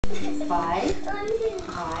2, 3,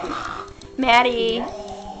 Maddie, 4,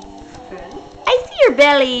 5, I see your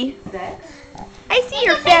belly. 6, I see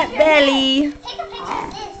your fat belly. Take a picture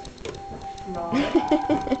of this. 9,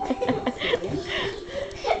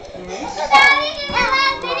 10,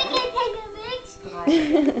 11, Daddy, can take a picture?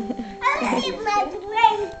 I want to see my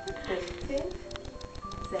brain. 15,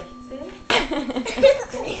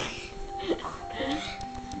 16,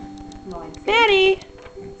 19, Maddie,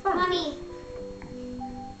 20. Mommy.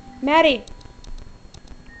 Maddie.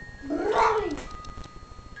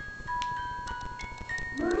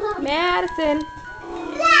 Madison.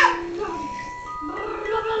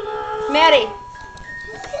 Maddie.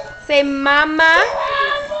 Say mama.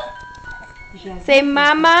 Say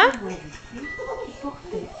mama.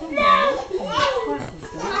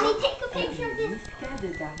 Mommy, take a picture of this.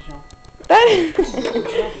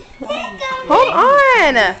 Hold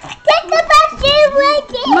on. Take a picture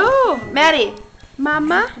with it. Move. Maddie.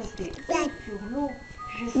 Mama.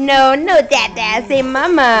 No, no, Dada. Say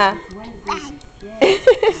mama.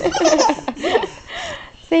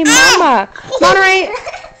 Say mama. Monterey.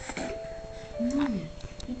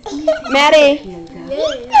 Maddie.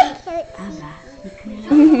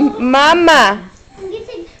 Mama.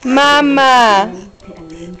 Mama.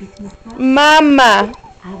 Mama.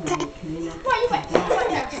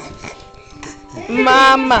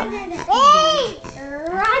 Mama. Hey!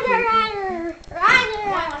 Roger.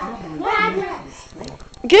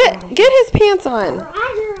 Get his pants on.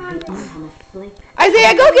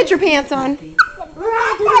 Isaiah, go get your pants on.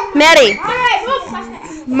 Maddie.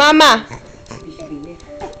 Mama.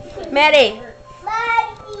 Maddie.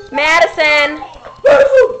 Madison.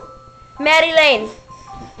 Maddie Lane.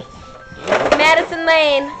 Madison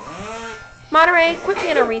Lane. Monterey, quit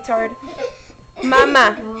being a retard.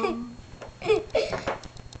 Mama.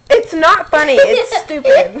 It's not funny. It's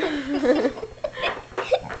stupid.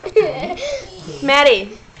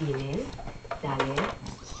 Maddie.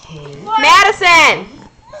 Madison.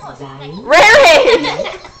 Rary.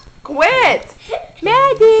 Quit.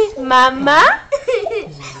 Maddie. Mama.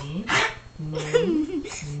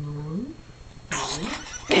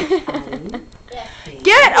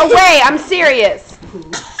 Get away. I'm serious.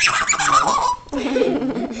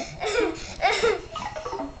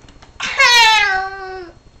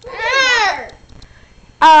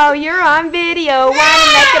 Oh, you're on video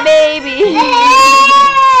whining like a baby.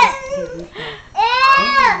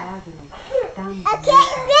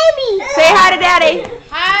 Say hi to Daddy.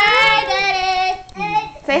 Hi,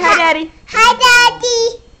 Daddy. Say hi, Daddy. Hi,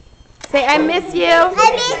 Daddy. Say I miss you.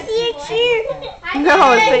 I miss you too. No,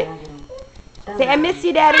 say I miss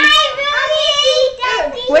you, Daddy. I miss you,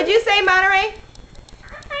 Daddy. What'd you say, Monterey?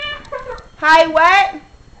 Hi, what?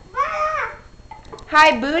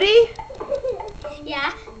 Hi, booty?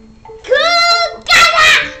 Yeah. Go Gaga!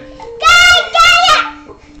 Go Gaga!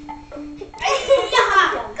 Go Gaga!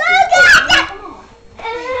 Go Gaga!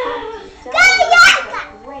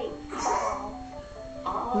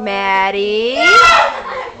 Maddie.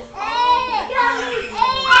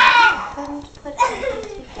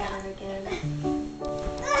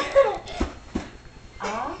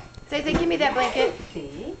 Say, give me that blanket.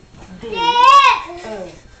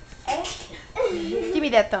 Give me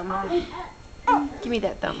that thumb. Give me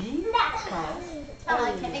that thumb.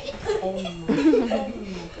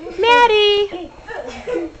 Maddie.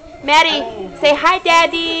 Maddie, say hi,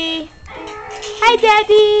 Daddy. Hi,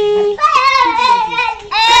 Daddy.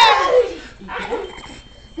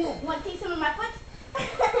 Want to take some of my foot?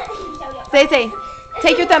 Say,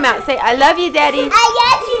 take your thumb out. Say, I love you, Daddy. I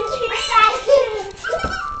love you too.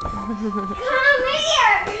 Come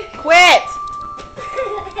here. Quit.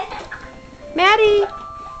 Maddie.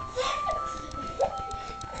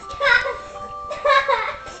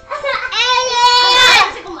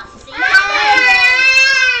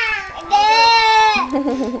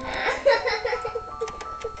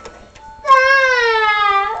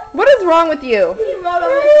 What is wrong with you?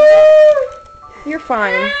 You're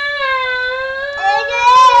fine.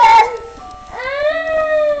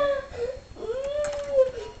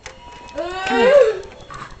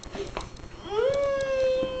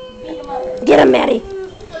 Get him, Maddie.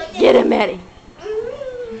 Get him, Maddie.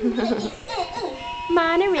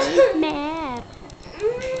 Monterey's mad.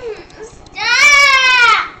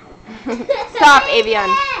 Stop, Avion.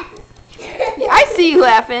 I see you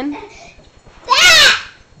laughing.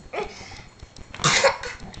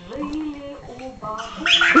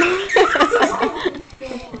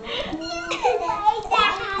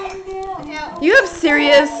 You have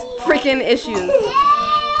serious freaking issues.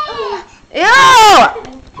 Ew!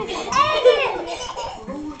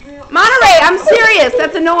 Monterey, I'm serious.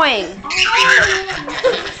 That's annoying.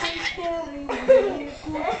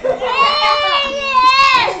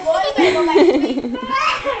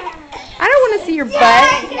 your butt.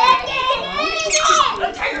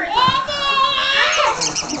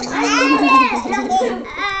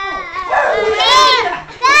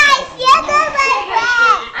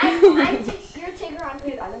 Hier, Tigger, und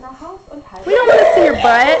geht alle nach Haus und halten. We don't want to see your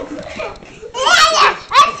butt.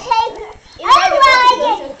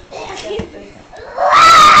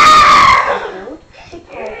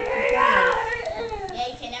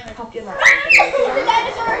 Habt ihr noch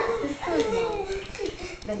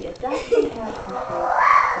Wenn ihr das vom Herzen tut,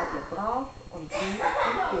 seid ihr brav und lieb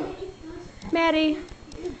und gut. Maddie,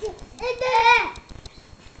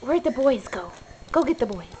 where'd the boys go? Go get the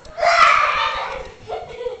boys.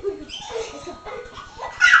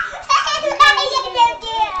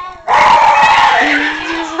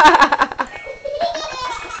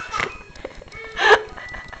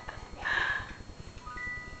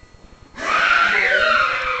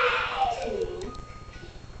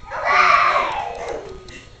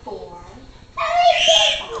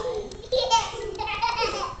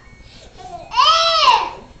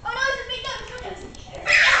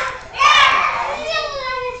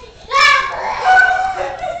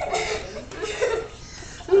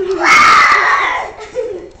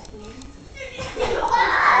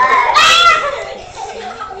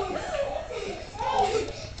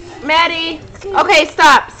 Maddie. Okay,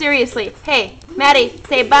 stop. Seriously. Hey, Maddie,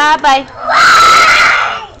 say bye-bye.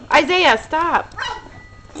 Isaiah, stop.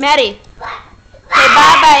 Maddie, say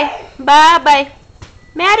bye-bye. Bye-bye.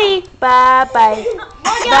 Maddie, bye-bye.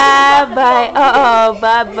 Bye-bye. Uh-oh,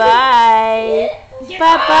 bye-bye.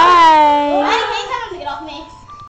 Bye-bye.